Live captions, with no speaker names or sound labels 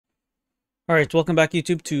Alright, welcome back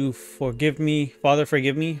YouTube to Forgive Me, Father,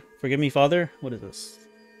 Forgive Me. Forgive Me, Father? What is this?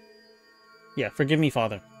 Yeah, Forgive Me,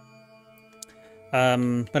 Father.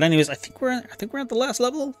 But anyways, I think we're at the last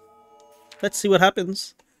level. Let's see what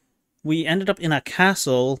happens. We ended up in a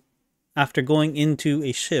castle after going into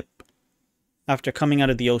a ship. After coming out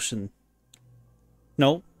of the ocean.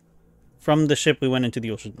 No. From the ship we went into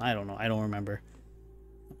the ocean. I don't know. I don't remember.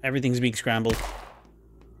 Everything's being scrambled.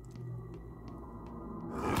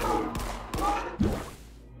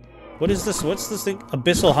 What is this? What's this thing?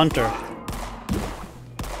 Abyssal Hunter.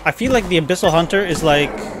 I feel like the Abyssal Hunter is like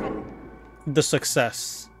the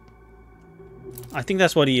success. I think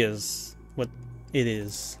that's what he is. What it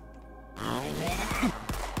is.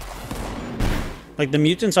 Like the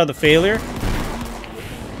mutants are the failure.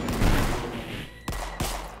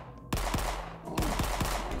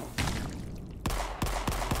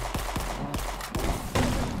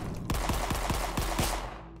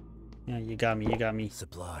 Yeah, you got me, you got me.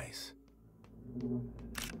 Supplies.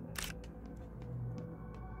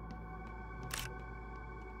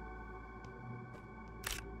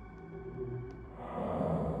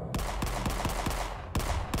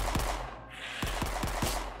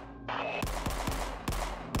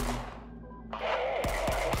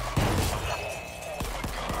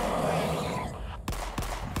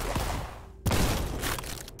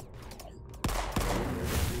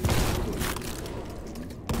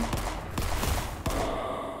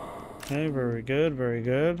 Okay, very good, very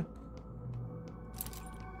good.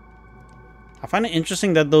 I find it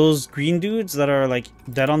interesting that those green dudes that are like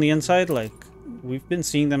dead on the inside, like we've been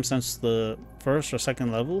seeing them since the first or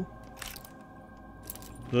second level.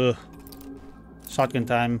 Ugh. Shotgun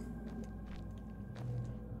time.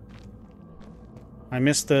 I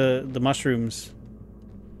missed the mushrooms.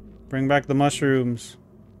 Bring back the mushrooms.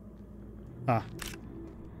 Ah.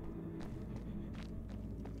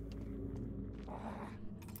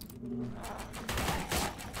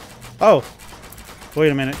 Oh!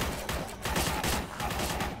 Wait a minute.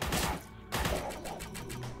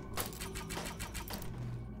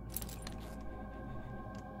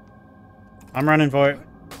 I'm running for it.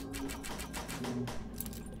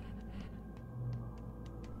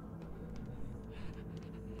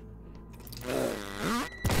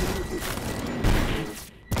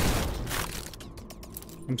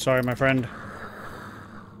 I'm sorry, my friend.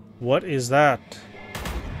 What is that?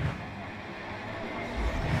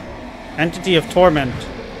 Entity of Torment.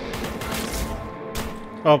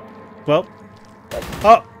 Oh, well.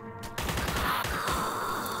 Oh!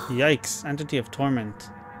 Yikes, Entity of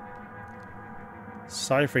Torment.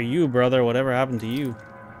 Sorry for you, brother. Whatever happened to you?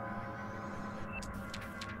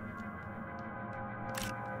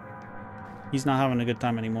 He's not having a good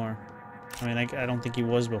time anymore. I mean, I don't think he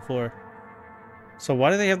was before. So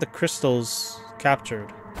why do they have the crystals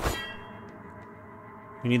captured?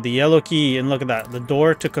 We need the yellow key, and look at that. The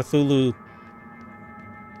door to Cthulhu.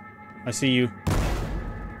 I see you.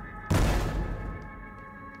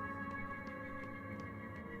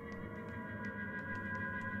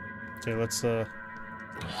 Okay, let's okay,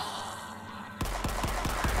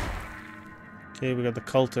 we got the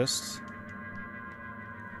cultists.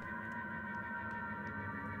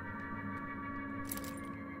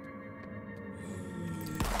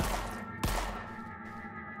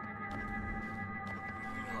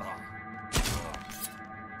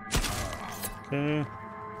 Okay.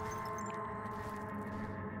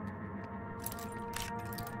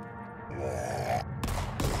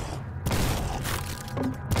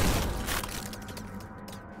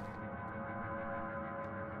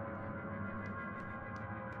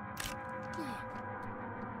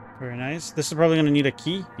 Very nice. This is probably going to need a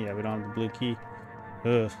key. Yeah, we don't have the blue key.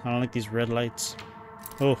 Ugh, I don't like these red lights.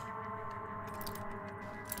 Oh.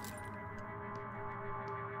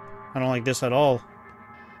 I don't like this at all.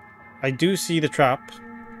 I do see the trap.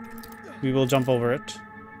 We will jump over it.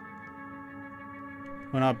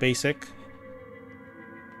 We're not basic.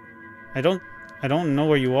 I don't know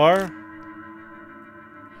where you are,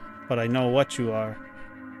 but I know what you are.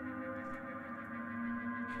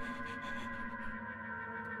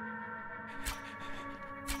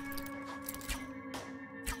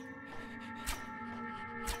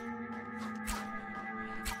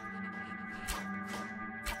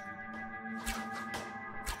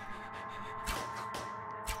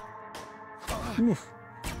 Oof.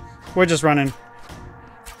 We're just running.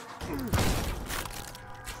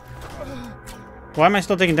 Why am I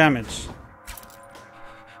still taking damage?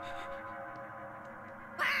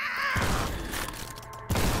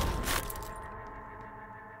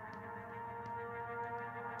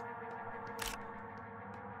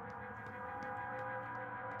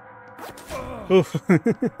 Oof.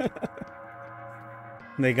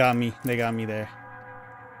 They got me. They got me there.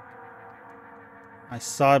 I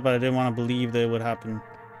saw it, but I didn't want to believe that it would happen.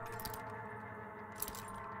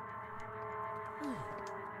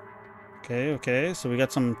 Okay, okay. So we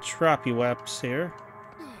got some trappy webs here.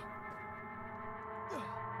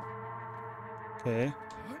 Okay.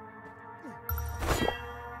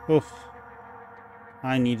 Oof.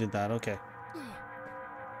 I needed that. Okay.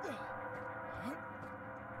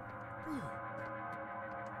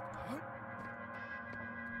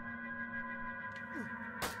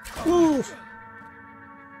 Oof.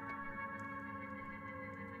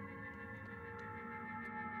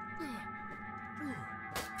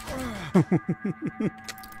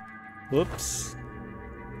 Whoops.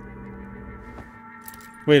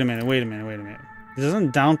 Wait a minute, wait a minute, wait a minute.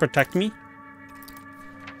 Doesn't down protect me?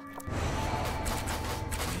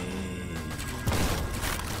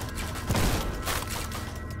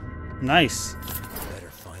 Nice.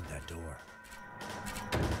 Better find that door.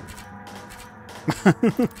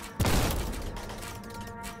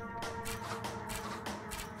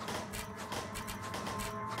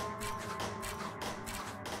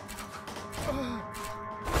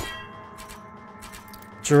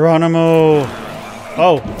 Geronimo!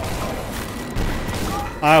 Oh!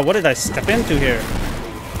 What did I step into here?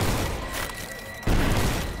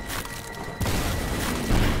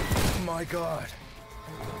 My God.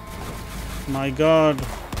 My God.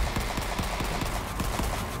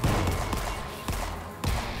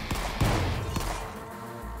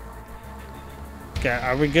 Okay,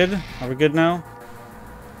 are we good? Are we good now?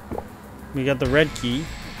 We got the red key.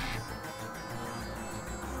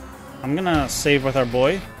 I'm gonna save with our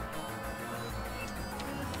boy.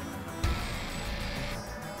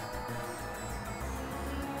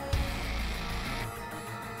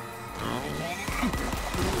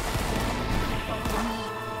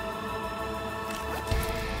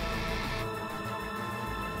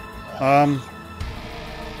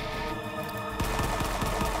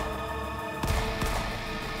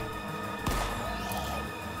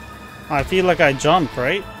 I feel like I jumped,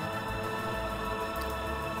 right?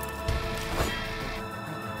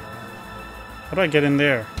 How do I get in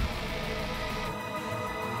there?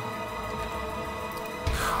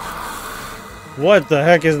 What the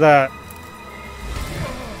heck is that?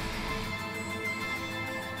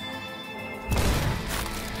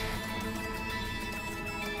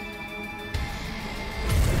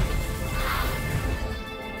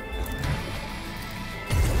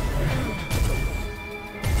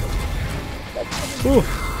 Ooh.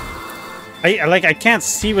 I can't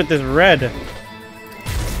see with this red.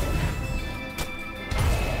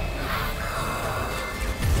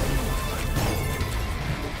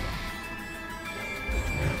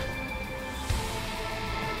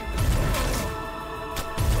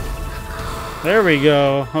 There we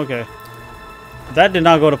go. Okay. That did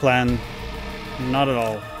not go to plan. Not at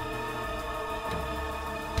all.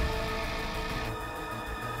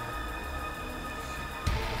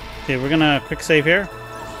 Okay, we're gonna quick save here.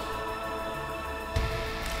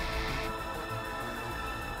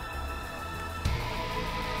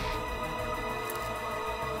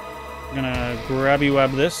 We're gonna grabby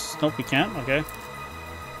web this. Nope, we can't. Okay.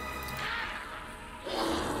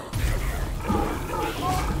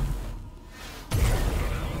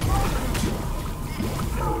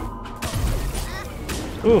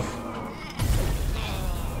 Oof.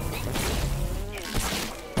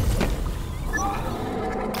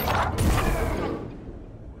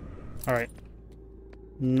 Alright.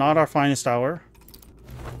 Not our finest hour.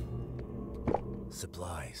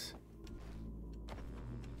 Supplies.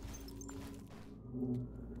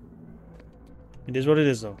 It is what it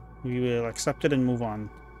is, though. We will accept it and move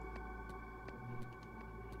on.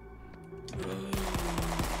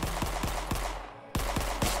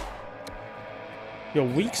 Yo,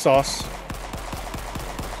 weak sauce.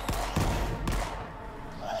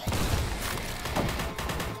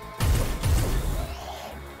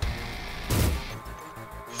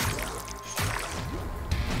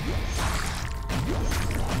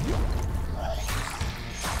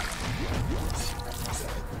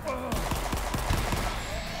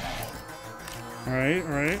 Right,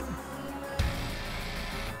 right.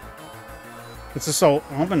 This is so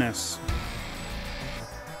ominous.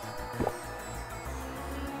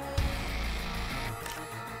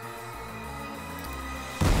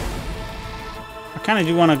 I kind of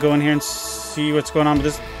do want to go in here and see what's going on, but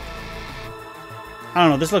this... I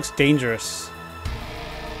don't know, this looks dangerous.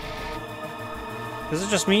 This is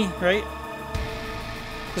just me, right?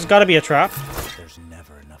 There's got to be a trap. There's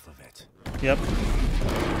never enough of it. Yep.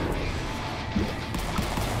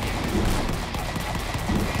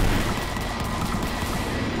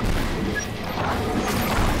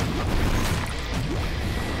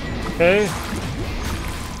 Okay.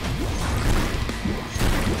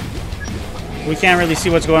 We can't really see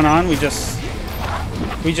what's going on. We just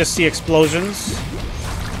see explosions.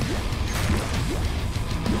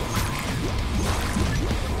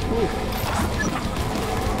 Ooh.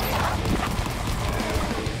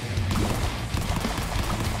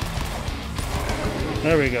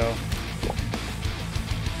 There we go.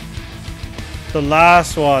 The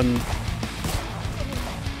last one.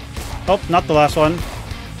 Oh, not the last one.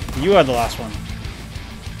 You are the last one.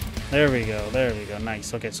 There we go. There we go.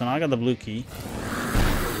 Nice. Okay, so now I got the blue key.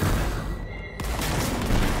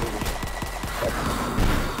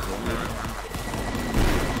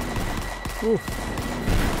 Ooh.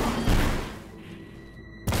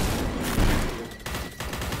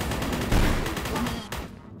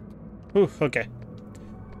 Ooh, okay.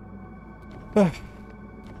 That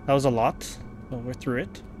was a lot, but we're through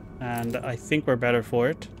it. And I think we're better for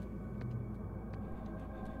it.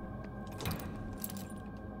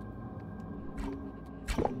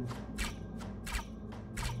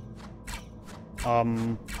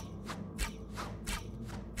 Hold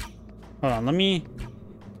on, let me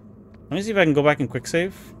see if I can go back and quick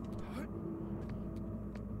save.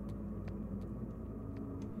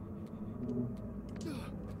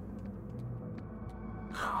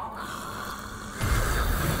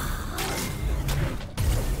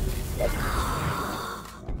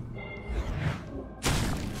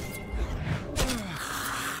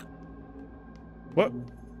 What?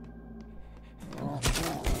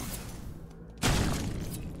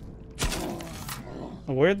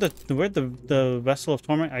 Where'd the Vessel of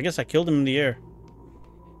Torment? I guess I killed him in the air.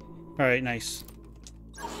 Alright, nice.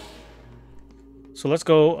 So let's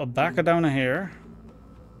go back down here.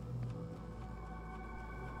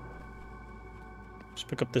 Let's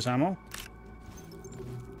pick up this ammo.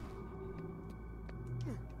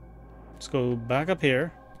 Let's go back up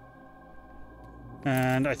here.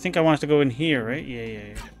 And I think I want us to go in here, right?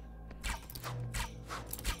 Yeah.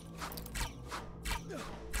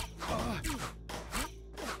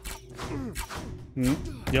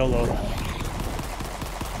 YOLO.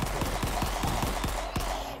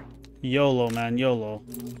 YOLO, man, YOLO.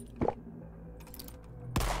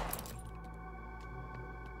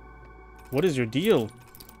 What is your deal?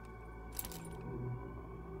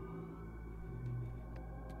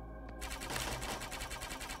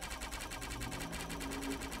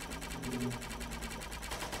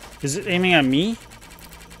 Is it aiming at me?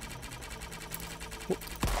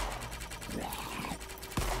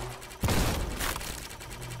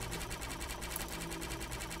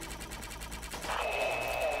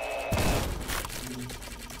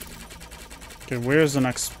 Okay, where's the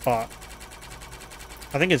next spot?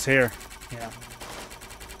 I think it's here. Yeah.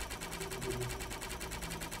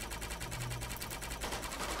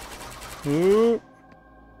 Ooh.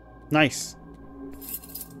 Nice.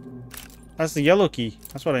 That's the yellow key.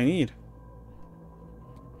 That's what I need.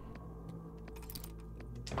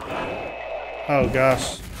 Oh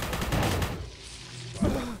gosh.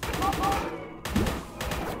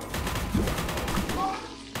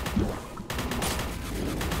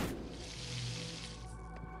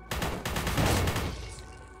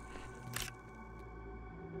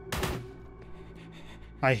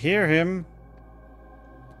 I hear him.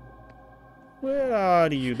 Where are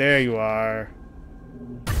you? There you are.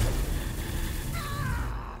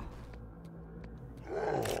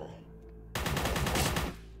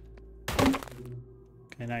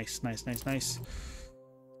 Okay, nice.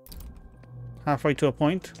 Halfway to a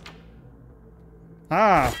point.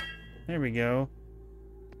 Ah, there we go.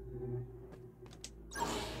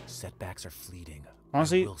 Setbacks are fleeting.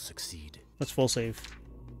 Honestly, we'll succeed. Let's full save.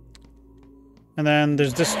 And then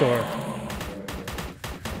there's this door.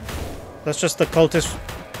 That's just the cultist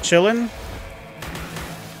chilling.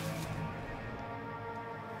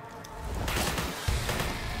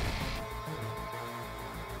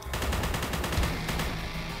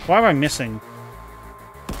 Why am I missing?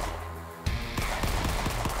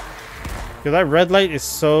 Yo, that red light is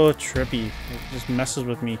so trippy. It just messes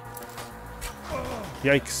with me.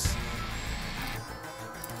 Yikes.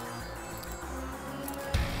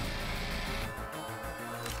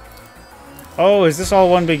 Oh, is this all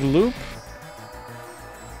one big loop?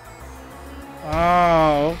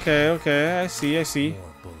 Oh, okay. I see.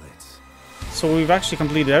 So we've actually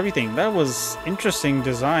completed everything. That was interesting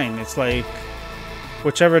design. It's like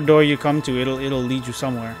whichever door you come to, it'll lead you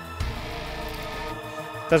somewhere.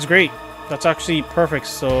 That's great. That's actually perfect.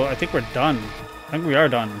 So I think we're done. I think we are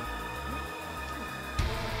done.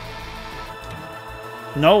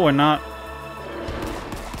 No, we're not.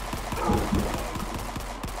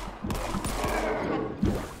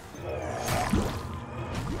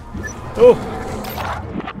 Oh!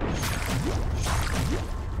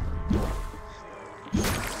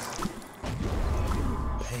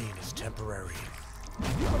 Pain is temporary.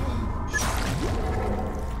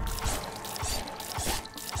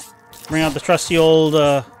 Bring out the trusty old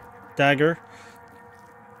dagger.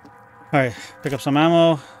 Alright, pick up some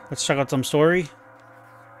ammo. Let's check out some story.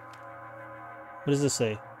 What does this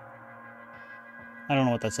say? I don't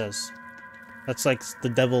know what that says. That's like the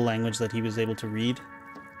devil language that he was able to read.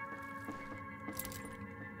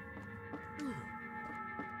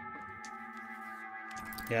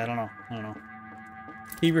 Yeah, I don't know. I don't know.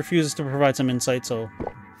 He refuses to provide some insight, so...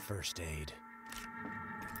 First aid.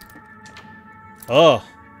 Oh!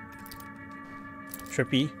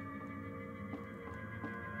 Trippy.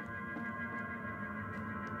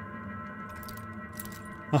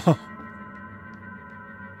 Oh.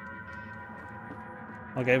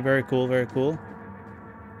 Okay, very cool, very cool.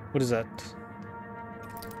 What is that?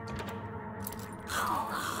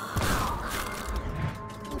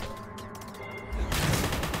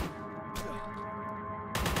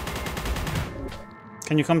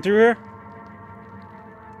 Can you come through here?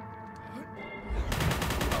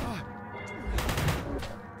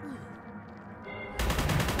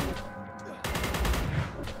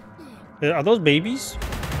 Are those babies?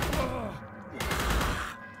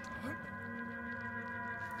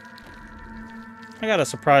 I got a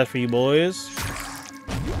surprise for you boys.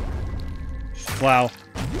 Wow.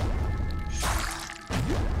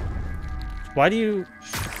 Why do you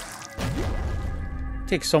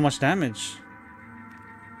take so much damage?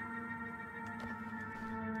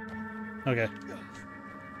 Okay.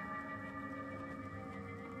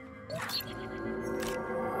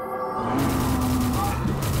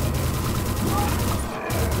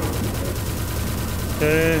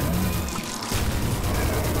 Okay.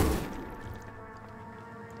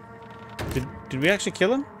 Did we actually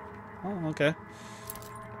kill him? Oh, okay.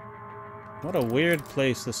 What a weird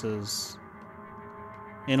place this is.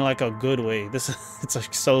 In like a good way. This is, it's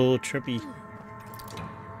like so trippy.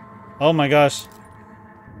 Oh my gosh.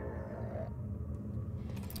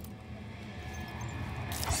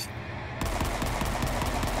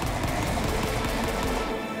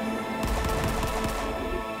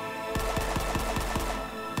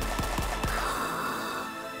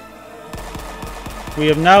 We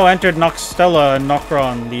have now entered Noxtella and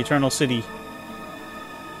Nokron, the Eternal City.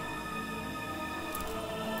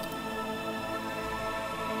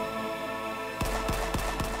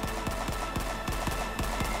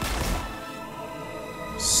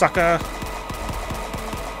 Sucker!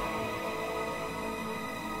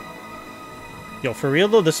 Yo, for real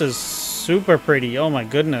though, this is super pretty. Oh my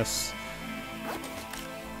goodness.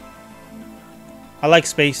 I like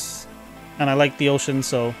space, and I like the ocean,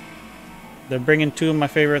 so... they're bringing two of my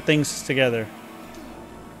favorite things together.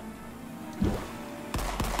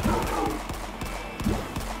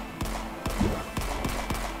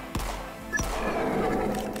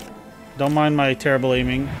 Don't mind my terrible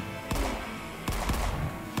aiming.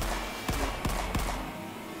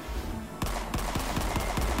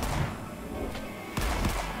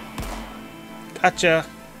 Gotcha!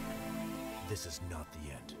 This is not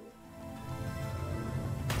the end.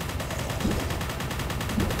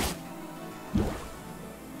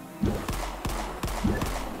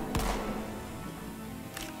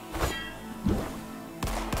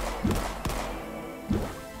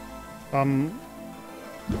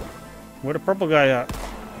 Where the purple guy at?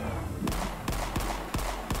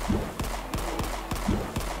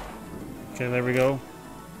 Okay, there we go.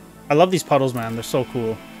 I love these puddles, man. They're so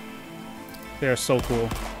cool. They are so cool.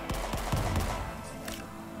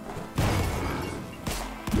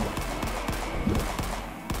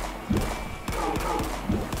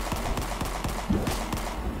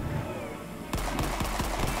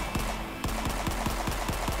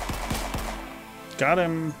 Got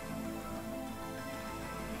him.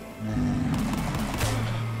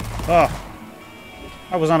 Oh.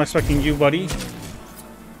 I was not expecting you, buddy.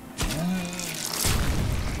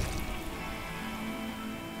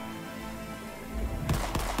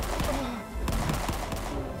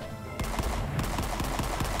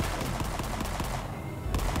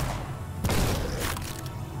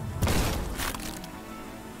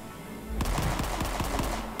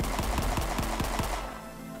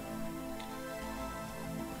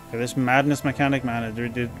 Okay, this madness mechanic, man, it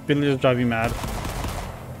really just drive you mad.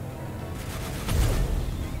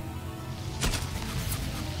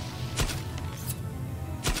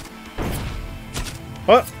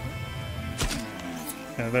 What?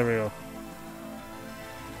 Yeah, there we go.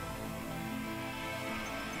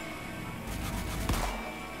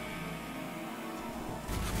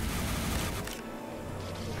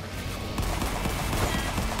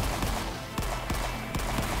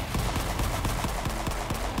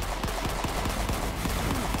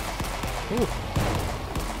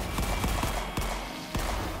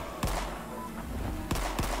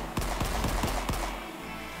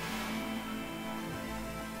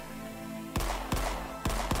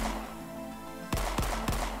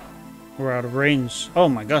 We're out of range. Oh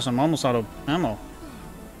my gosh, I'm almost out of ammo.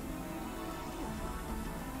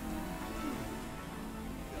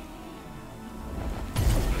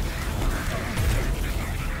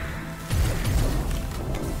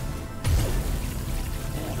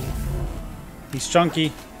 He's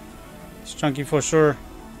chunky. He's chunky for sure.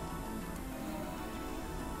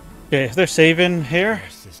 Okay, if they're saving here,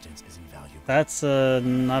 that's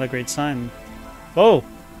not a great sign. Oh!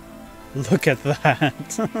 Look at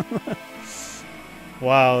that!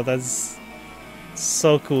 Wow, that's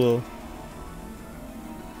so cool.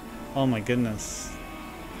 Oh my goodness.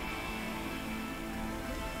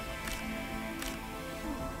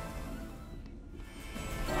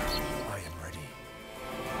 I am ready.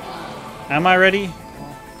 Am I ready?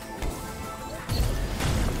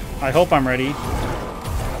 I hope I'm ready.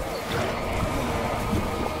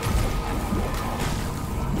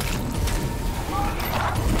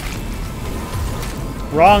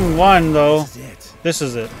 Wrong one, though. This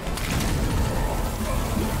is it.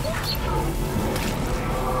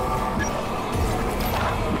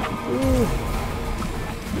 Ooh.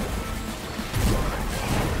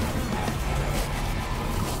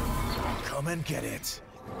 Come and get it.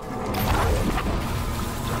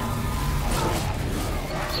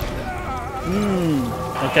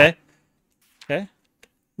 Okay. Okay.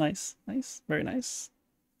 Nice. Nice. Very nice.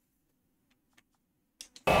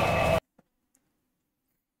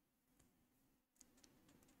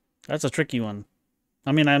 That's a tricky one.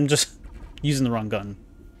 I mean, I'm just using the wrong gun.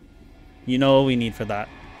 You know what we need for that.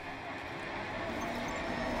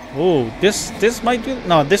 Oh, this might be...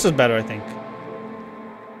 No, this is better, I think.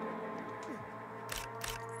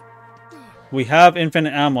 We have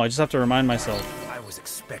infinite ammo. I just have to remind myself. I was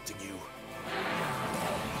expecting you.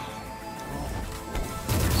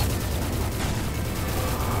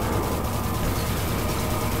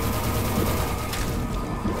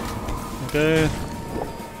 Okay.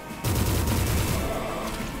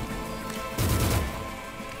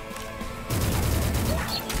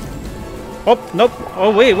 Oh, nope.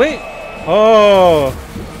 Oh, wait. Oh.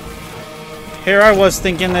 Here I was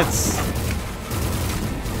thinking it's...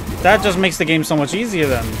 That just makes the game so much easier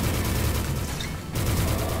then.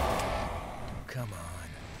 Come on.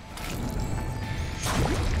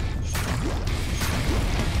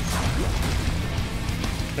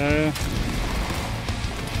 Okay.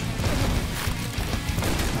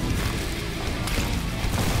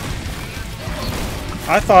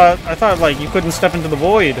 I thought like you couldn't step into the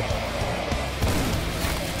void.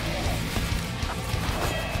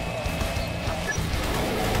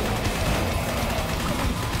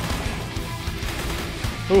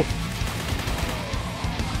 Ooh.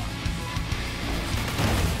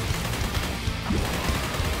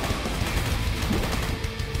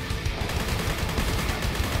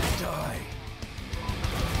 Die.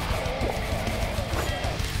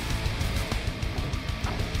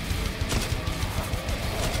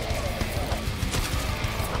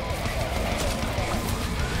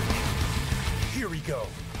 Here we go.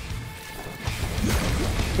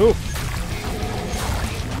 Ooh.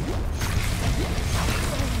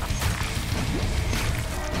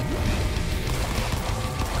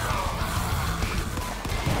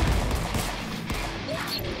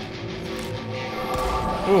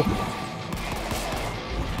 Ooh.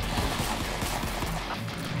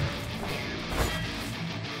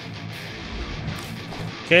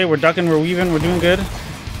 Okay, we're ducking, we're weaving, we're doing good.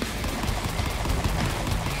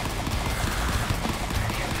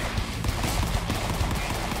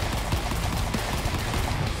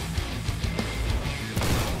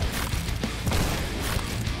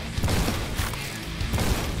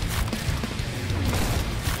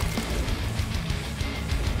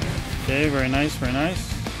 Okay, very nice, very nice.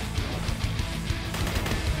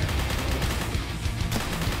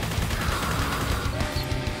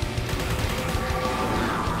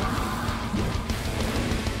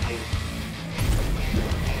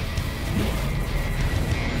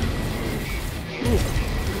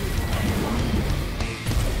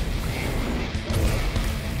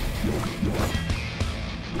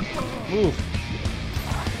 Ooh.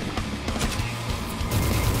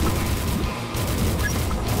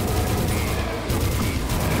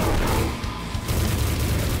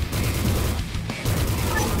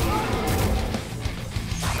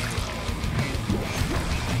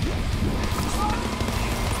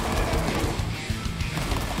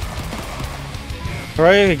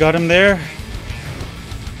 Alright, we got him there.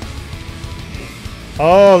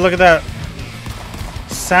 Oh, look at that.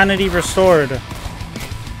 Sanity restored.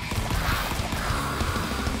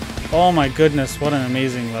 Oh my goodness, what an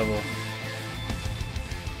amazing level.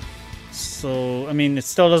 So, I mean, it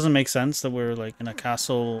still doesn't make sense that we're like in a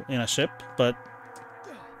castle in a ship, but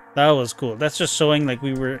that was cool. That's just showing like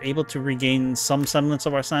we were able to regain some semblance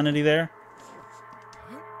of our sanity there.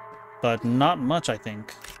 But not much, I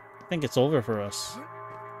think. I think it's over for us.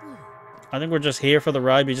 I think we're just here for the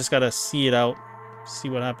ride. We just gotta see it out. See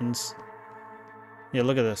what happens. Yeah,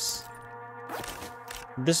 look at this.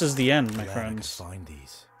 This is the end, my friends. Find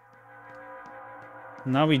these.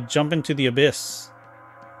 Now we jump into the abyss.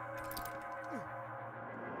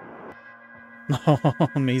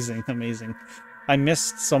 Amazing, amazing. I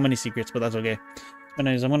missed so many secrets, but that's okay.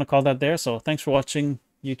 Anyways, I'm going to call that there. So thanks for watching,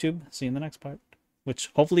 YouTube. See you in the next part,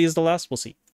 which hopefully is the last. We'll see.